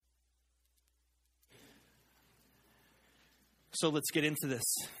So let's get into this.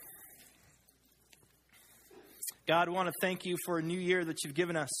 God, I want to thank you for a new year that you've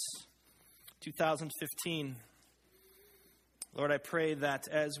given us, 2015. Lord, I pray that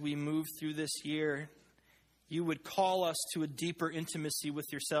as we move through this year, you would call us to a deeper intimacy with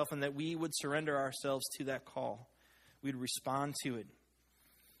yourself and that we would surrender ourselves to that call. We'd respond to it.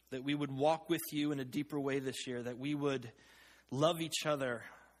 That we would walk with you in a deeper way this year. That we would love each other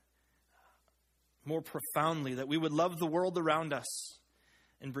more profoundly. That we would love the world around us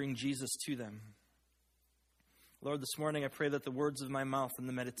and bring Jesus to them. Lord, this morning I pray that the words of my mouth and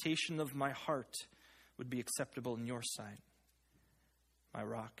the meditation of my heart would be acceptable in your sight, my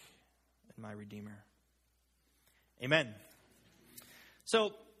rock and my redeemer. Amen.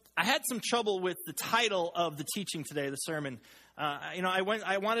 So I had some trouble with the title of the teaching today, the sermon.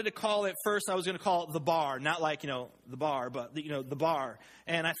 I wanted to call it first. I was going to call it The Bar, not like, the bar, but, the bar.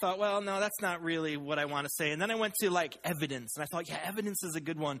 And I thought, well, no, that's not really what I want to say. And then I went to evidence. And I thought, evidence is a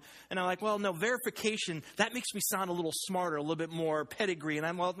good one. And I'm like, well, no, verification, that makes me sound a little smarter, a little bit more pedigree. And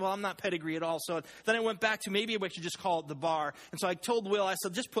I'm not pedigree at all. So then I went back to maybe we should just call it The Bar. And so I told Will, I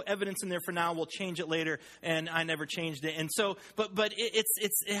said, just put evidence in there for now. We'll change it later. And I never changed it. And so, but it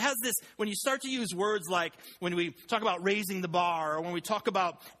has this, when you start to use words like when we talk about raising the bar, or when we talk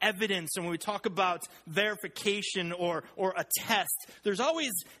about evidence, and when we talk about verification or a test,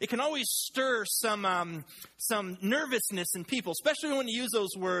 it can always stir some nervousness in people, especially when you use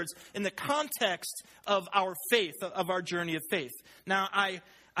those words in the context of our faith, of our journey of faith. Now,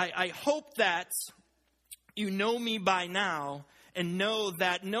 I hope that you know me by now and know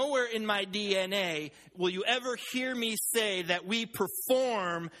that nowhere in my DNA will you ever hear me say that we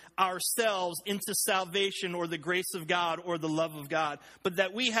perform ourselves into salvation or the grace of God or the love of God, but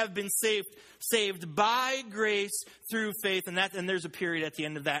that we have been saved by grace through faith, and there's a period at the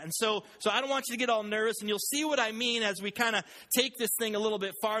end of that. And so I don't want you to get all nervous, and you'll see what I mean as we kind of take this thing a little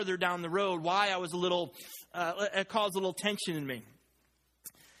bit farther down the road, why I was it caused a little tension in me.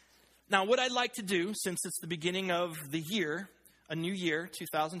 Now, what I'd like to do, since it's the beginning of the year, a new year,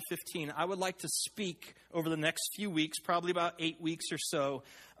 2015, I would like to speak over the next few weeks, probably about 8 weeks or so,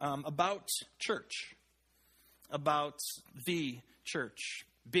 about church, about the church,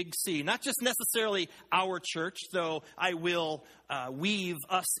 big C. Not just necessarily our church, though I will weave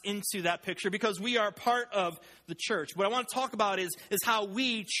us into that picture because we are part of the church. What I want to talk about is how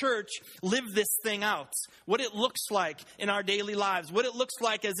we, church, live this thing out. What it looks like in our daily lives. What it looks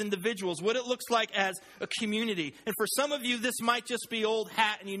like as individuals. What it looks like as a community. And for some of you, this might just be old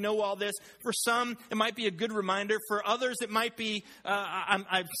hat and you know all this. For some, it might be a good reminder. For others, it might be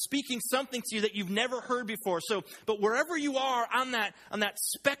I'm speaking something to you that you've never heard before. But wherever you are on that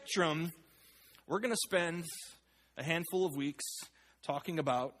spectrum, we're going to spend a handful of weeks talking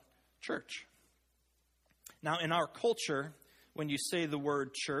about church. Now, in our culture, when you say the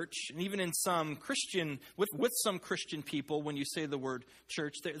word church, and even in some Christian, with some Christian people, when you say the word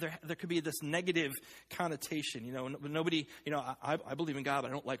church, there could be this negative connotation. Nobody, I believe in God, but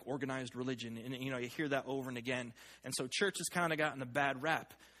I don't like organized religion. And, you hear that over and again. And so church has kind of gotten a bad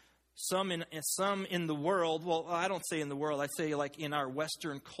rap. Some in the world, well, I don't say in the world, I say like in our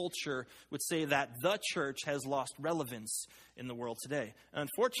Western culture would say that the church has lost relevance in the world today. And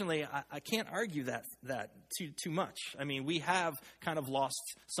unfortunately, I can't argue that too much. I mean, we have kind of lost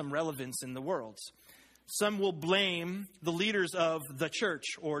some relevance in the world. Some will blame the leaders of the church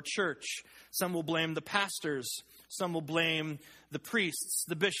or church. Some will blame the pastors. Some will blame the priests,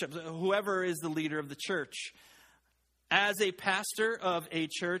 the bishops, whoever is the leader of the church. As a pastor of a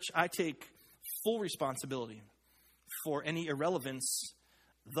church, I take full responsibility for any irrelevance,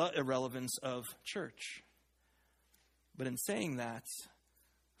 the irrelevance of church. But in saying that,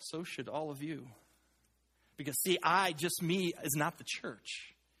 so should all of you. Because see, me is not the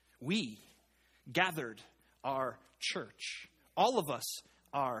church. We gathered are church. All of us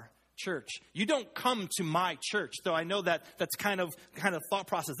are church. You don't come to my church, though I know that's kind of thought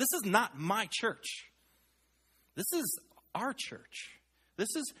process. This is not my church. This is our church.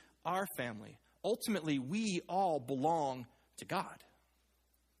 This is our family. Ultimately, we all belong to God.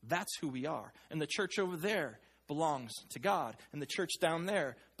 That's who we are. And the church over there belongs to God. And the church down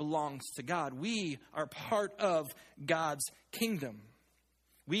there belongs to God. We are part of God's kingdom.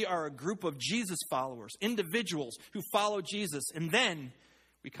 We are a group of Jesus followers, individuals who follow Jesus. And then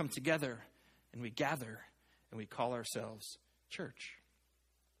we come together and we gather and we call ourselves church.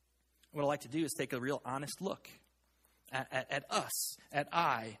 What I'd like to do is take a real honest look at us, at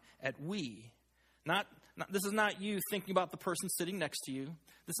we. This is not you thinking about the person sitting next to you.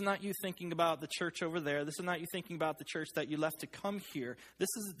 This is not you thinking about the church over there. This is not you thinking about the church that you left to come here. This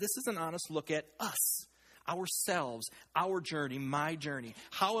is an honest look at us, ourselves, our journey, my journey.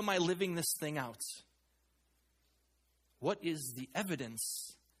 How am I living this thing out? What is the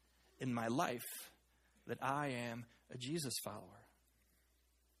evidence in my life that I am a Jesus follower?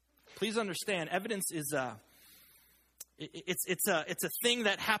 Please understand, evidence is it's a thing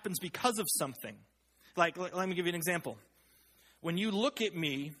that happens because of something. Like, let me give you an example. When you look at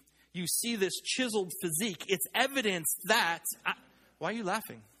me, you see this chiseled physique. It's evidence that... why are you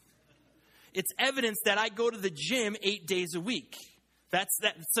laughing? It's evidence that I go to the gym 8 days a week. That's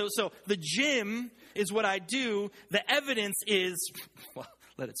that. So the gym is what I do. The evidence is, well,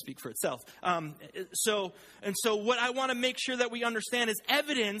 let it speak for itself. So what I want to make sure that we understand is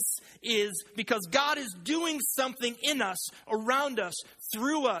evidence is because God is doing something in us, around us,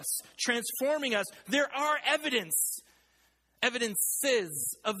 through us, transforming us. There are evidences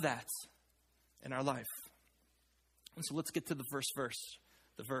of that in our life. And so let's get to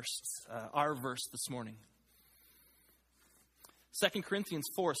our verse this morning. 2 Corinthians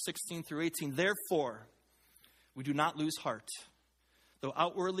 4:16 through 18. Therefore, we do not lose heart. Though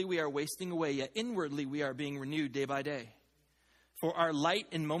outwardly we are wasting away, yet inwardly we are being renewed day by day. For our light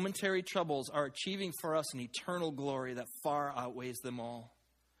and momentary troubles are achieving for us an eternal glory that far outweighs them all.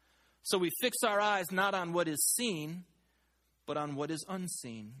 So we fix our eyes not on what is seen, but on what is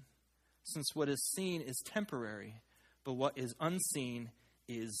unseen. Since what is seen is temporary, but what is unseen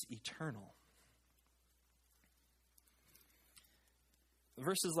is eternal.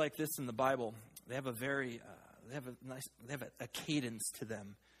 Verses like this in the Bible, they have a cadence to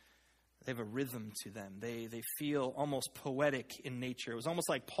them. They have a rhythm to them. They feel almost poetic in nature. It was almost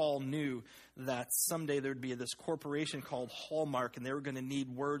like Paul knew that someday there would be this corporation called Hallmark, and they were going to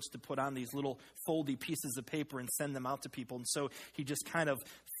need words to put on these little foldy pieces of paper and send them out to people. And so he just kind of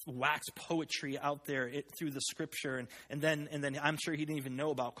waxed poetry out there through the scripture. And then I'm sure he didn't even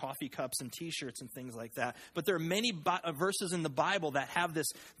know about coffee cups and T-shirts and things like that. But there are many verses in the Bible that have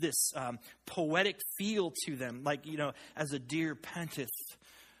this poetic feel to them. Like, as a deer panteth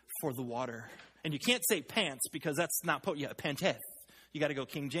for the water. And you can't say pants because that's not panteth. You got to go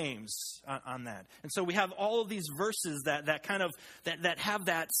King James on that. And so we have all of these verses that have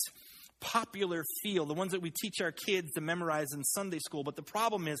that popular feel, the ones that we teach our kids to memorize in Sunday school. But the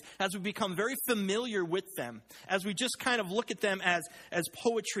problem is, as we become very familiar with them, as we just kind of look at them as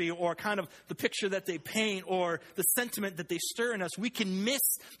poetry or kind of the picture that they paint or the sentiment that they stir in us, we can miss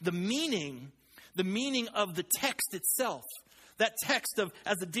the meaning of the text itself. That text of,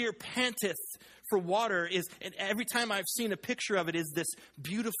 as a deer panteth for water, is, and every time I've seen a picture of it, is this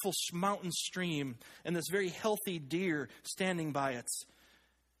beautiful mountain stream and this very healthy deer standing by it.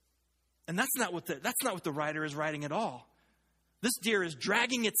 And that's not what the writer is writing at all. This deer is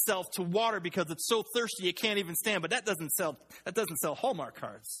dragging itself to water because it's so thirsty it can't even stand. But that doesn't sell Hallmark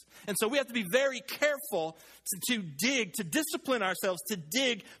cards. And so we have to be very careful to discipline ourselves, to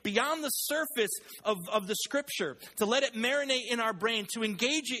dig beyond the surface of the scripture, to let it marinate in our brain, to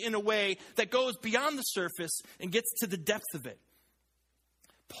engage it in a way that goes beyond the surface and gets to the depth of it.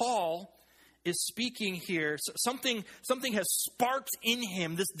 Paul is speaking here. Something has sparked in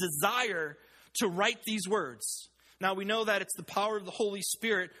him this desire to write these words. Now, we know that it's the power of the Holy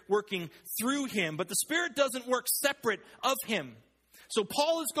Spirit working through him, but the Spirit doesn't work separate of him. So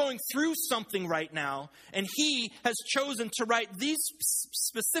Paul is going through something right now, and he has chosen to write these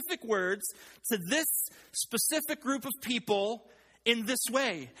specific words to this specific group of people in this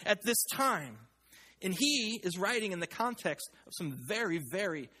way, at this time. And he is writing in the context of some very,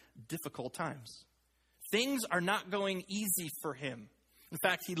 very difficult times. Things are not going easy for him. In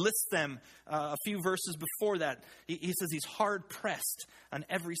fact, he lists them a few verses before that. He says he's hard pressed on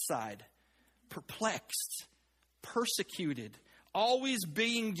every side, perplexed, persecuted, always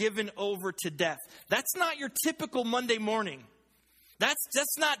being given over to death. That's not your typical Monday morning.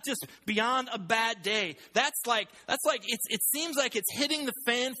 That's not just beyond a bad day. That's like it seems like it's hitting the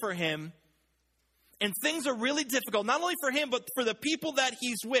fan for him. And things are really difficult, not only for him, but for the people that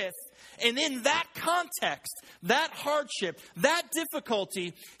he's with. And in that context, that hardship, that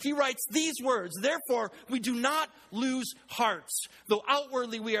difficulty, he writes these words. Therefore, we do not lose hearts. Though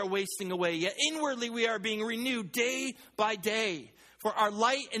outwardly we are wasting away, yet inwardly we are being renewed day by day. For our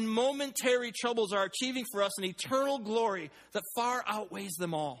light and momentary troubles are achieving for us an eternal glory that far outweighs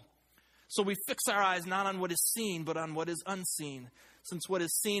them all. So we fix our eyes not on what is seen, but on what is unseen. Since what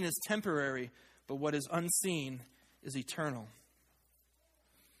is seen is temporary, but what is unseen is eternal.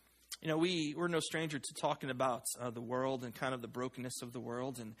 We're no stranger to talking about the world and kind of the brokenness of the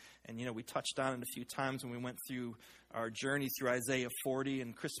world. And we touched on it a few times when we went through our journey through Isaiah 40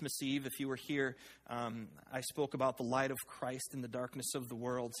 and Christmas Eve. If you were here, I spoke about the light of Christ in the darkness of the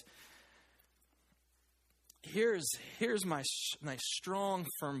world. here's my strong,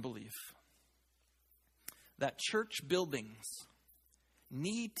 firm belief that church buildings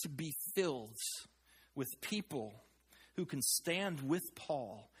need to be filled with people who can stand with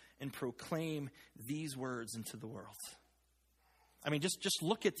Paul and proclaim these words into the world. I mean, just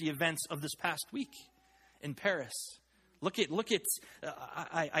look at the events of this past week in Paris. Look at.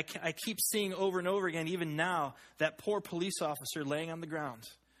 I keep seeing over and over again, even now, that poor police officer laying on the ground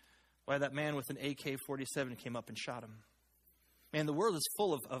while that man with an AK-47 came up and shot him. Man, the world is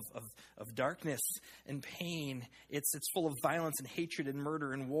full of darkness and pain. It's full of violence and hatred and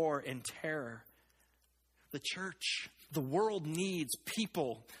murder and war and terror. The church, the world needs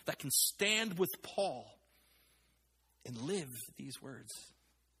people that can stand with Paul and live these words.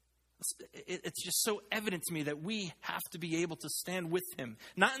 It's just so evident to me that we have to be able to stand with him.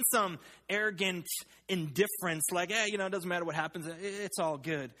 Not in some arrogant indifference like, it doesn't matter what happens, it's all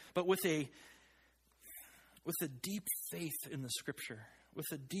good. But with a deep faith in the Scripture, with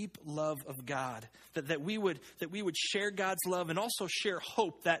a deep love of God, that we would share God's love and also share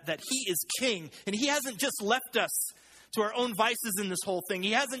hope that he is king. And he hasn't just left us to our own vices in this whole thing.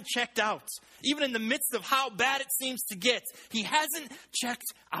 He hasn't checked out. Even in the midst of how bad it seems to get, he hasn't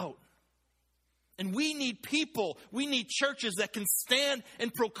checked out. And we need people, we need churches that can stand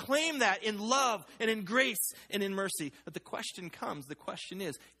and proclaim that in love and in grace and in mercy. But the question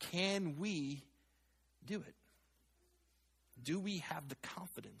is, can we do it? Do we have the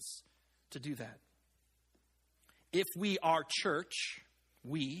confidence to do that? If we are church,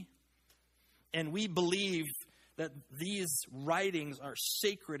 and we believe that these writings are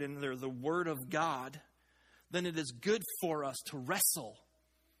sacred and they're the Word of God, then it is good for us to wrestle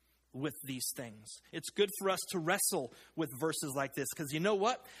with these things. It's good for us to wrestle with verses like this, because you know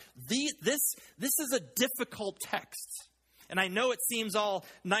what? This is a difficult text. And I know it seems all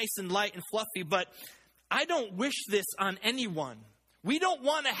nice and light and fluffy, but I don't wish this on anyone. We don't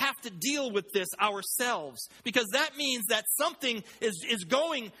want to have to deal with this ourselves, because that means that something is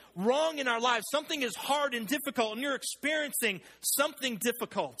going wrong in our lives. Something is hard and difficult, and you're experiencing something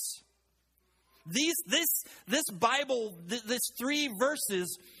difficult. This Bible, this 3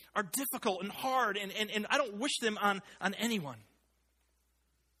 verses are difficult and hard, and I don't wish them on anyone.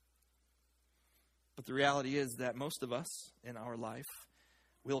 But the reality is that most of us in our life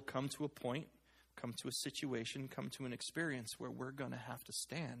will come to a point, come to a situation, come to an experience where we're going to have to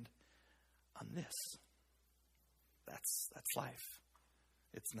stand on this. That's life.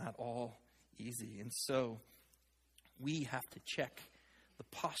 It's not all easy. And so we have to check the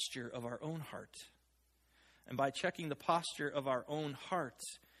posture of our own heart. And by checking the posture of our own heart,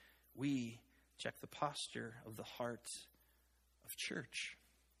 we check the posture of the heart of church,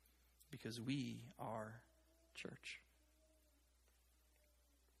 because we are church.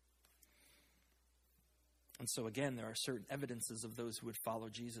 And so again, there are certain evidences of those who would follow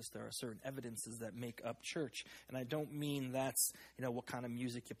Jesus. There are certain evidences that make up church. And I don't mean that's, what kind of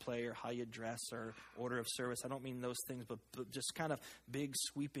music you play or how you dress or order of service. I don't mean those things, but just kind of big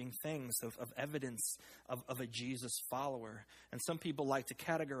sweeping things of evidence of a Jesus follower. And some people like to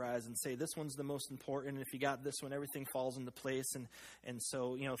categorize and say, this one's the most important. And if you got this one, everything falls into place. And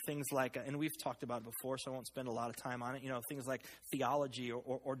so, things like, and we've talked about it before, so I won't spend a lot of time on it. Things like theology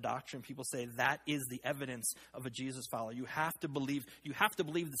or doctrine. People say that is the evidence of a Jesus follower. You have to believe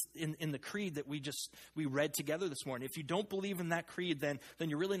this in the creed that we read together this morning. If you don't believe in that creed, then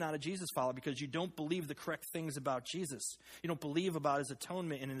you're really not a Jesus follower, because you don't believe the correct things about Jesus. You don't believe about his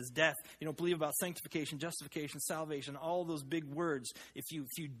atonement and in his death. You don't believe about sanctification, justification, salvation, all those big words. If you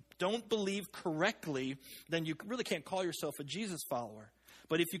don't believe correctly, then you really can't call yourself a Jesus follower.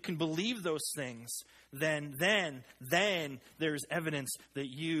 But if you can believe those things, then there's evidence that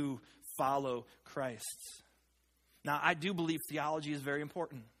you follow Christ. Now, I do believe theology is very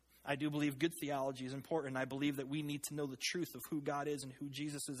important. I do believe good theology is important. I believe that we need to know the truth of who God is and who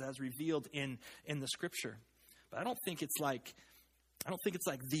Jesus is as revealed in the Scripture. But I don't think it's like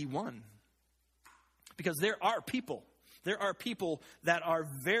the one. Because there are people that are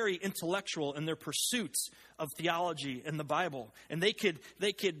very intellectual in their pursuits of theology in the Bible. And they can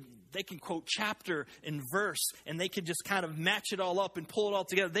quote chapter and verse, and they can just kind of match it all up and pull it all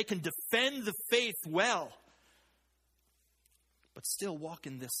together. They can defend the faith well, but still walk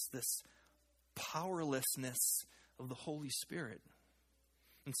in this powerlessness of the Holy Spirit.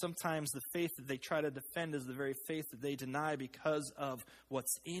 And sometimes the faith that they try to defend is the very faith that they deny because of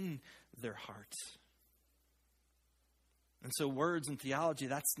what's in their heart. And so words and theology,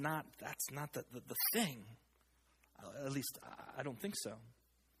 that's not the thing. At least I don't think so.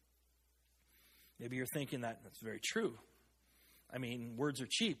 Maybe you're thinking that's very true. I mean, words are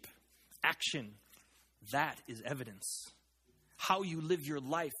cheap. Action That is evidence. How you live your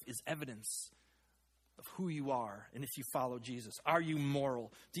life is evidence of who you are and if you follow Jesus. Are you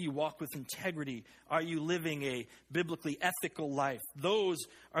moral? Do you walk with integrity? Are you living a biblically ethical life? Those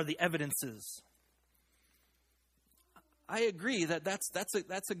are the evidences. I agree that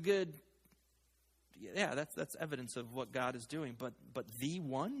that's a good, that's evidence of what God is doing. But the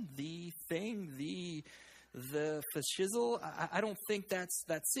one, the thing, the shizzle, I don't think that's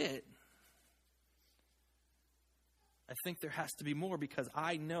it. I think there has to be more, because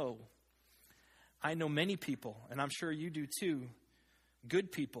I know many people, and I'm sure you do too,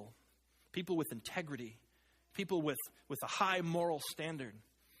 good people with integrity, people with a high moral standard,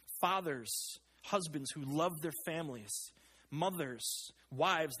 fathers, husbands who love their families, mothers,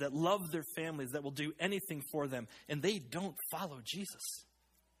 wives that love their families, that will do anything for them, and they don't follow Jesus.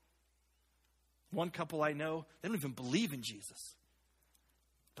 One couple I know, they don't even believe in Jesus,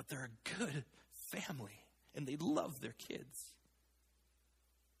 but they're a good family. And they love their kids.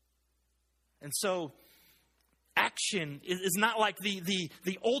 And so action is not like the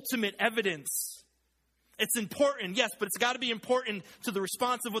ultimate evidence. It's important, yes, but it's got to be important to the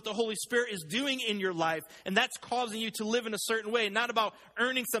response of what the Holy Spirit is doing in your life. And that's causing you to live in a certain way. Not about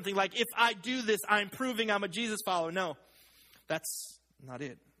earning something like, if I do this, I'm proving I'm a Jesus follower. No, that's not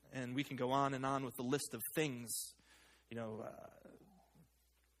it. And we can go on and on with the list of things,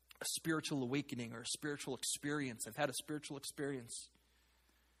 a spiritual awakening or a spiritual experience. I've had a spiritual experience.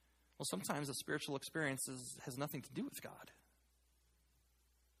 Well, sometimes a spiritual experience has nothing to do with God.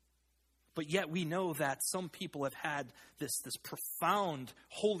 But yet we know that some people have had this profound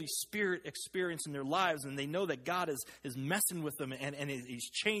Holy Spirit experience in their lives, and they know that God is messing with them and He's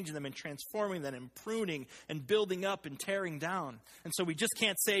changing them and transforming them and pruning and building up and tearing down. And so we just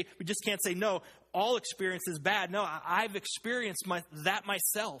can't say no, all experience is bad. No, I've experienced that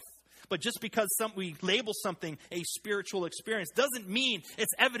myself. But just because we label something a spiritual experience doesn't mean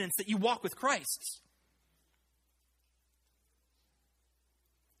it's evidence that you walk with Christ.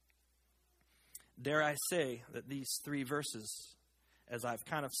 Dare I say that these 3 verses, as I've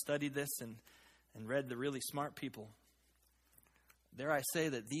kind of studied this and read the really smart people, dare I say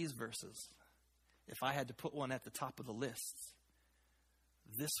that these verses, if I had to put one at the top of the list,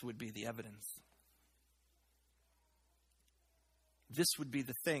 this would be the evidence. This would be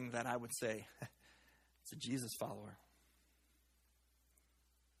the thing that I would say, it's a Jesus follower.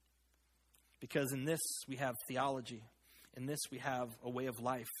 Because in this we have theology. In this we have a way of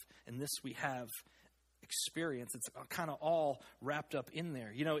life. In this we have experience. It's kind of all wrapped up in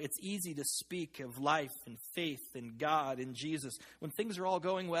there. It's easy to speak of life and faith and God and Jesus when things are all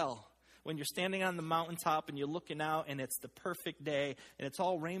going well. When you're standing on the mountaintop and you're looking out and it's the perfect day and it's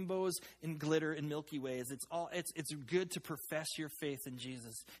all rainbows and glitter and Milky Ways. It's good to profess your faith in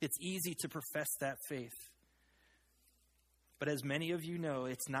Jesus. It's easy to profess that faith. But as many of you know,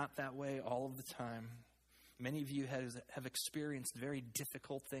 it's not that way all of the time. Many of you have experienced very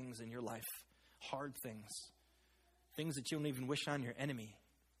difficult things in your life, hard things that you don't even wish on your enemy.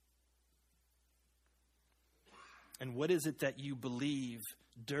 And what is it that you believe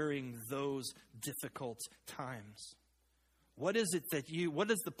during those difficult times? What is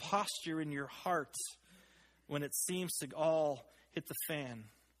the posture in your heart when it seems to all hit the fan?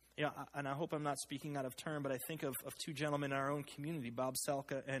 And I hope I'm not speaking out of turn, but I think of 2 gentlemen in our own community, Bob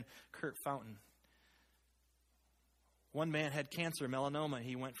Selka and Kurt Fountain. One man had cancer, melanoma.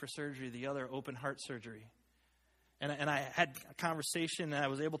 He went for surgery. The other, open heart surgery. And I had a conversation, and I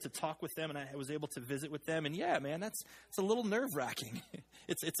was able to talk with them, and I was able to visit with them. And yeah, man, it's a little nerve-wracking.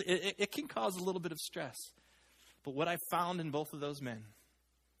 It can cause a little bit of stress. But what I found in both of those men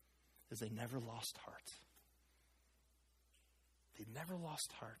is they never lost heart. They never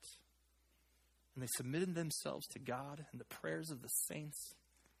lost heart. And they submitted themselves to God and the prayers of the saints.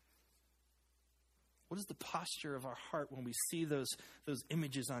 What is the posture of our heart when we see those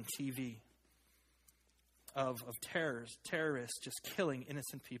images on TV? Of terrorists just killing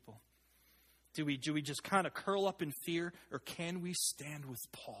innocent people? Do we just kind of curl up in fear, or can we stand with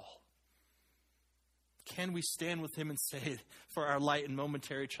Paul? Can we stand with him and say, for our light and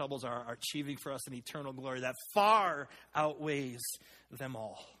momentary troubles are achieving for us an eternal glory that far outweighs them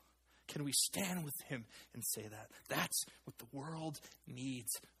all? Can we stand with him and say that? That's what the world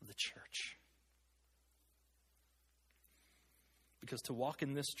needs of the church. Because to walk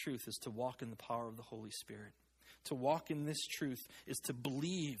in this truth is to walk in the power of the Holy Spirit. To walk in this truth is to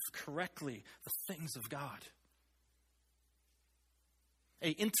believe correctly the things of God.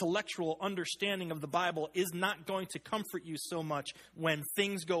 An intellectual understanding of the Bible is not going to comfort you so much when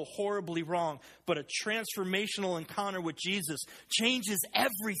things go horribly wrong. But a transformational encounter with Jesus changes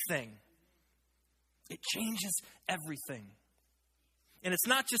everything. It changes everything. And it's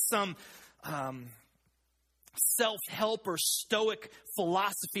not just some self-help or stoic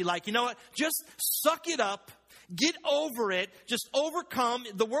philosophy like, you know what, just suck it up, get over it, just overcome.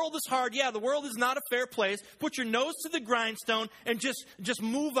 The world is hard. Yeah, the world is not a fair place. Put your nose to the grindstone and just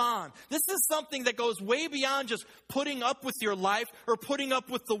move on. This is something that goes way beyond just putting up with your life or putting up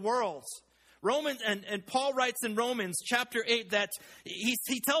with the world. Romans and Paul writes in Romans chapter 8 that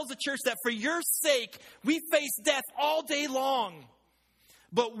he tells the church that for your sake we face death all day long.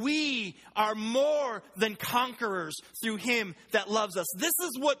 But we are more than conquerors through him that loves us. This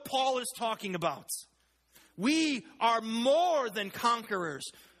is what Paul is talking about. We are more than conquerors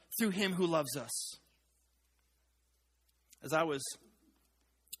through him who loves us. As I was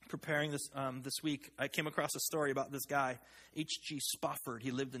preparing this week, I came across a story about this guy, H.G. Spofford.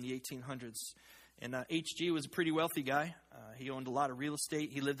 He lived in the 1800s. And H.G. was a pretty wealthy guy. He owned a lot of real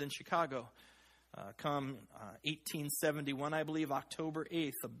estate. He lived in Chicago. Come 1871, I believe, October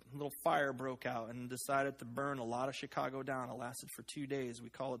 8th, a little fire broke out and decided to burn a lot of Chicago down. It lasted for 2 days. We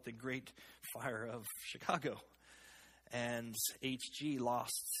call it the Great Fire of Chicago. And H.G.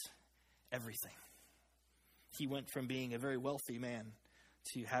 lost everything. He went from being a very wealthy man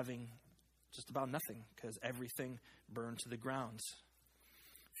to having just about nothing because everything burned to the ground.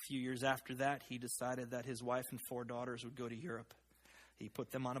 A few years after that, he decided that his wife and 4 daughters would go to Europe. He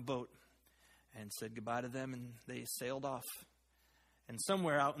put them on a boat and said goodbye to them, and they sailed off. And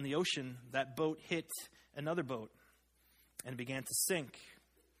somewhere out in the ocean, that boat hit another boat and began to sink.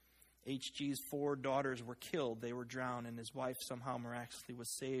 H.G.'s 4 daughters were killed. They were drowned, and his wife somehow miraculously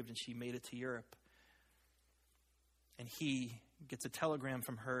was saved, and she made it to Europe. And he gets a telegram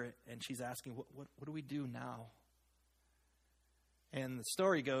from her, and she's asking, what do we do now? And the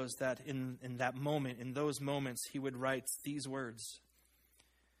story goes that in that moment, in those moments, he would write these words: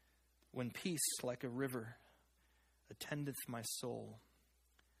 when peace like a river attendeth my soul,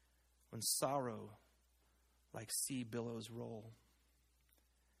 when sorrow like sea billows roll,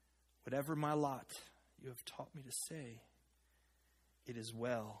 whatever my lot you have taught me to say, it is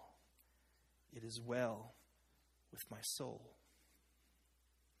well with my soul.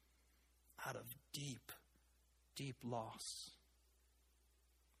 Out of deep, deep loss,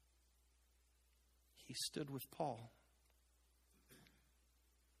 he stood with Paul.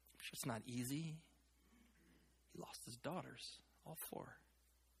 It's not easy. He lost his daughters, all 4.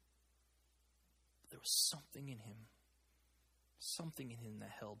 But there was something in him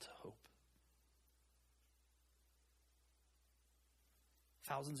that held to hope.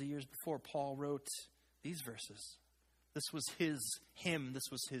 Thousands of years before, Paul wrote these verses. This was his hymn. This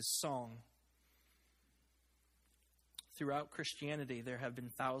was his song. Throughout Christianity, there have been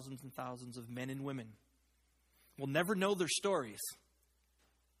thousands and thousands of men and women. We'll never know their stories,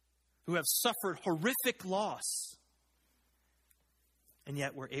 who have suffered horrific loss. And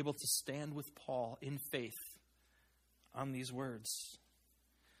yet we're able to stand with Paul in faith on these words.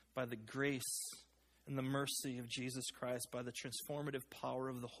 By the grace and the mercy of Jesus Christ, by the transformative power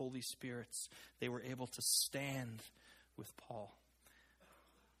of the Holy Spirit, they were able to stand with Paul.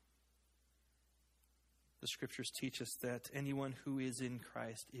 The scriptures teach us that anyone who is in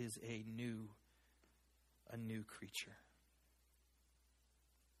Christ is a new creature.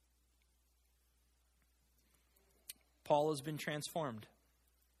 Paul has been transformed.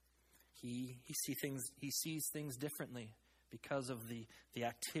 He sees things differently because of the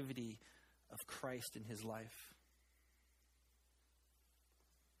activity of Christ in his life.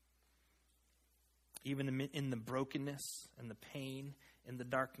 Even in the brokenness and the pain and the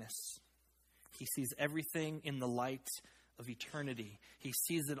darkness, he sees everything in the light of eternity. He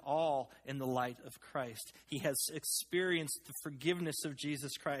sees it all in the light of Christ. He has experienced the forgiveness of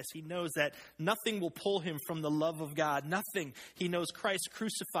Jesus Christ. He knows that nothing will pull him from the love of God. Nothing. He knows Christ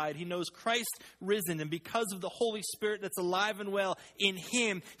crucified. He knows Christ risen. And because of the Holy Spirit that's alive and well in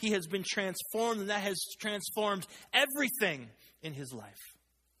him, he has been transformed, and that has transformed everything in his life.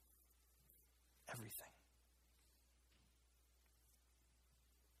 Everything.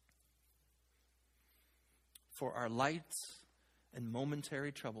 For our light and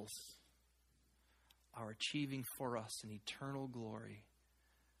momentary troubles are achieving for us an eternal glory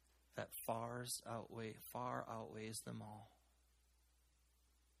that far outweighs them all.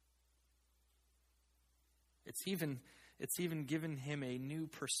 It's even given him a new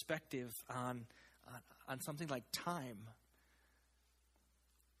perspective on something like time.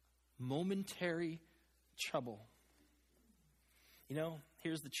 Momentary trouble. You know,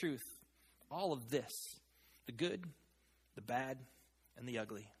 here's the truth. All of this, the good, the bad, and the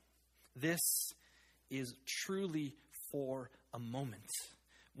ugly, this is truly for a moment.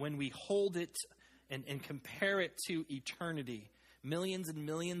 When we hold it and compare it to eternity. Millions and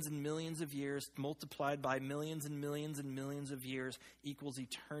millions and millions of years multiplied by millions and millions and millions of years equals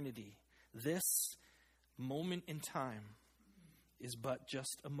eternity. This moment in time is but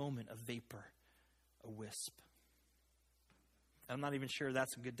just a moment, a vapor, a wisp. I'm not even sure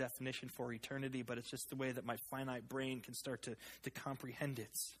that's a good definition for eternity, but it's just the way that my finite brain can start to comprehend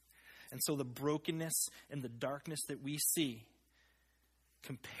it. And so the brokenness and the darkness that we see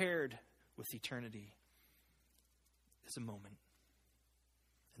compared with eternity is a moment.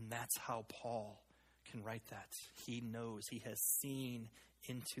 And that's how Paul can write that. He knows, he has seen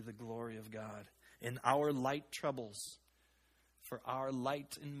into the glory of God. In our light troubles, for our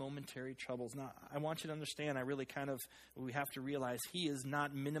light and momentary troubles. Now, I want you to understand, we have to realize he is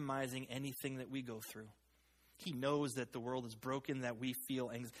not minimizing anything that we go through. He knows that the world is broken, that we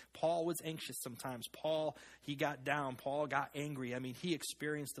feel anxious. Paul was anxious sometimes. Paul, he got down. Paul got angry. I mean, he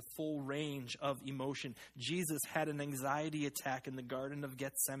experienced the full range of emotion. Jesus had an anxiety attack in the Garden of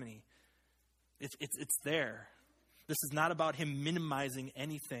Gethsemane. It's there. This is not about him minimizing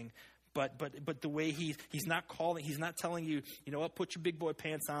anything. But the way he's not telling you, you know what, put your big boy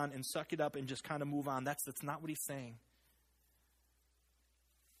pants on and suck it up and just kind of move on. That's not what he's saying.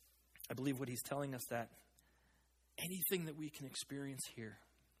 I believe what he's telling us that anything that we can experience here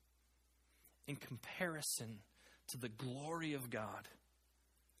in comparison to the glory of God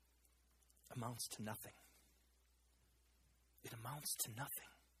amounts to nothing. It amounts to nothing.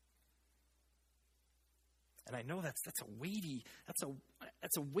 And I know that's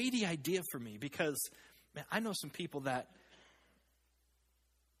a weighty idea for me because, man, I know some people that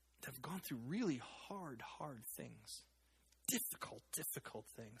have gone through really hard things. Difficult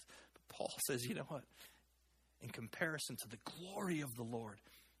things. But Paul says, you know what? In comparison to the glory of the Lord,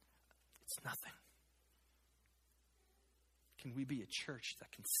 it's nothing. Can we be a church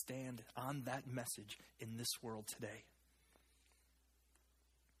that can stand on that message in this world today?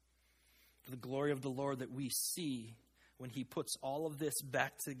 The glory of the Lord that we see when he puts all of this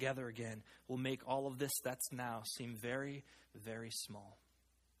back together again will make all of this that's now seem very, very small.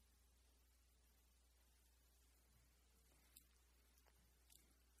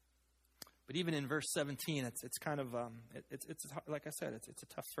 But even in verse 17, it's kind of it's like I said, it's a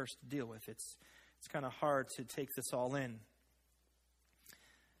tough verse to deal with. It's kind of hard to take this all in.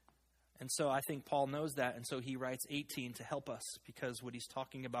 And so I think Paul knows that, and so he writes 18 to help us, because what he's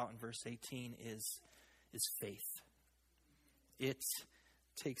talking about in verse 18 is faith. It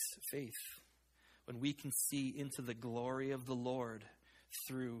takes faith. When we can see into the glory of the Lord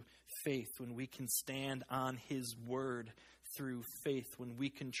through faith, when we can stand on his word through faith, when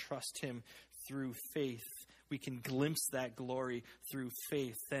we can trust him through faith, we can glimpse that glory through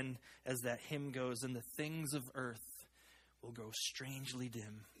faith. Then, as that hymn goes, and the things of earth will grow strangely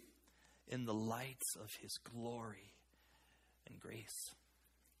dim in the lights of his glory and grace.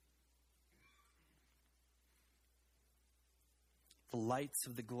 The lights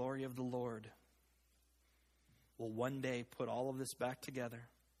of the glory of the Lord will one day put all of this back together.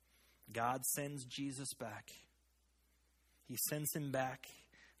 God sends Jesus back. He sends him back.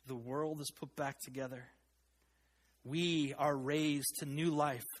 The world is put back together. We are raised to new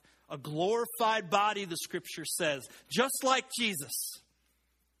life. A glorified body, the scripture says, just like Jesus.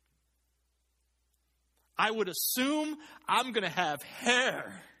 I would assume I'm going to have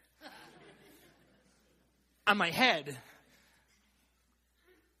hair on my head.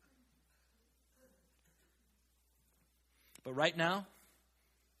 But right now,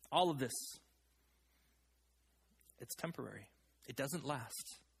 all of this, it's temporary. It doesn't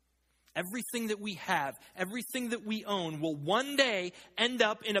last. Everything that we have, everything that we own will one day end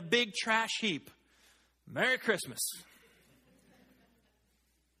up in a big trash heap. Merry Christmas.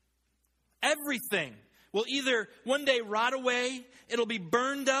 Everything will either one day rot away, it'll be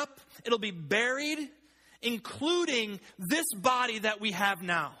burned up, it'll be buried, including this body that we have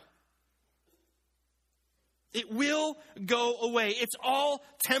now. It will go away. It's all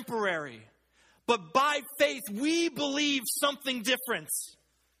temporary. But by faith, we believe something different.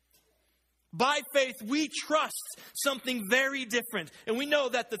 By faith, we trust something very different. And we know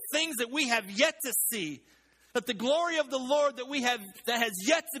that the things that we have yet to see, that the glory of the Lord that has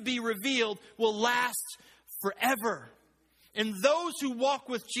yet to be revealed will last forever. And those who walk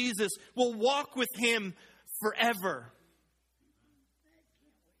with Jesus will walk with him forever.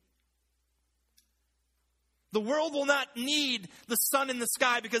 The world will not need the sun in the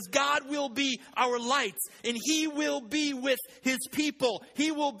sky because God will be our light, and he will be with his people. He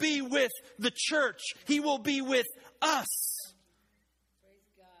will be with the church. He will be with us.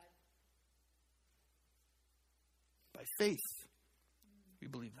 Praise God. By faith, we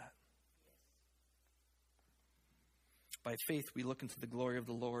believe that. By faith, we look into the glory of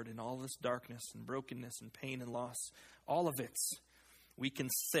the Lord in all this darkness and brokenness and pain and loss. All of it, we can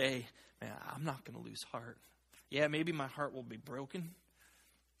say, man, I'm not going to lose heart. Yeah, maybe my heart will be broken,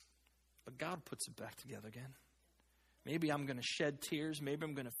 but God puts it back together again. Maybe I'm going to shed tears. Maybe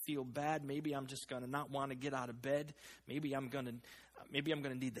I'm going to feel bad. Maybe I'm just going to not want to get out of bed. Maybe I'm going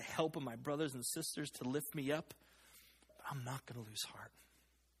to need the help of my brothers and sisters to lift me up. But I'm not going to lose heart.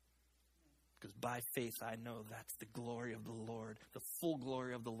 Because by faith, I know that's the glory of the Lord. The full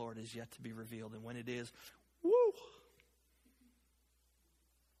glory of the Lord is yet to be revealed. And when it is, woo!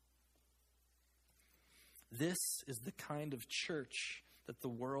 This is the kind of church that the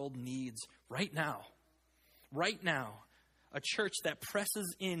world needs right now. Right now. A church that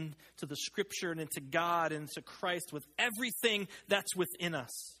presses in to the Scripture and into God and to Christ with everything that's within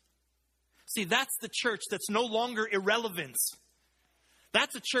us. See, that's the church that's no longer irrelevant.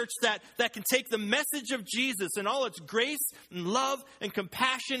 That's a church that can take the message of Jesus and all its grace and love and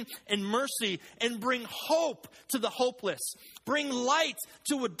compassion and mercy and bring hope to the hopeless. Bring light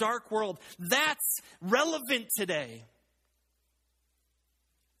to a dark world. That's relevant today.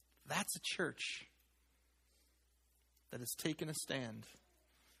 That's a church that has taken a stand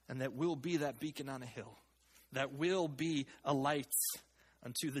and that will be that beacon on a hill. That will be a light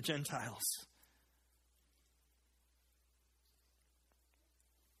unto the Gentiles.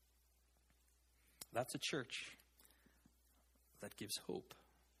 That's a church that gives hope.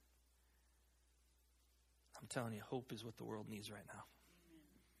 I'm telling you, hope is what the world needs right now.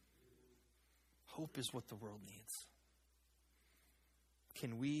 Hope is what the world needs.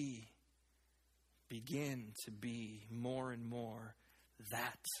 Can we begin to be more and more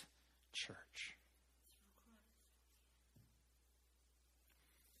that church?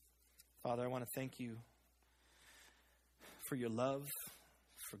 Father, I want to thank you for your love,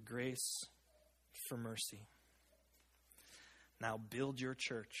 for grace, for mercy. Now build your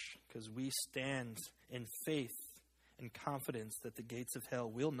church, because we stand in faith and confidence that the gates of hell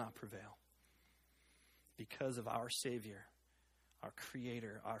will not prevail because of our Savior, our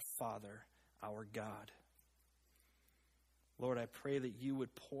Creator, our Father, our God. Lord, I pray that you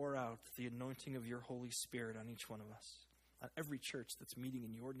would pour out the anointing of your Holy Spirit on each one of us, on every church that's meeting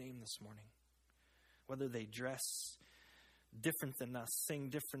in your name this morning, whether they dress different than us, sing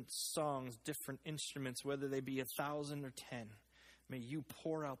different songs, different instruments, whether they be 1,000 or 10. May you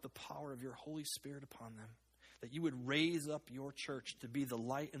pour out the power of your Holy Spirit upon them, that you would raise up your church to be the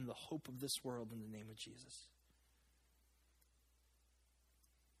light and the hope of this world in the name of Jesus.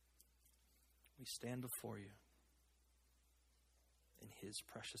 We stand before you in his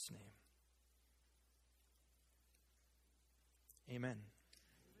precious name. Amen.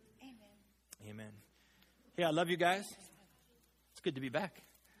 Amen. Amen. Hey, I love you guys. It's good to be back.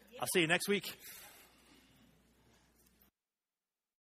 I'll see you next week.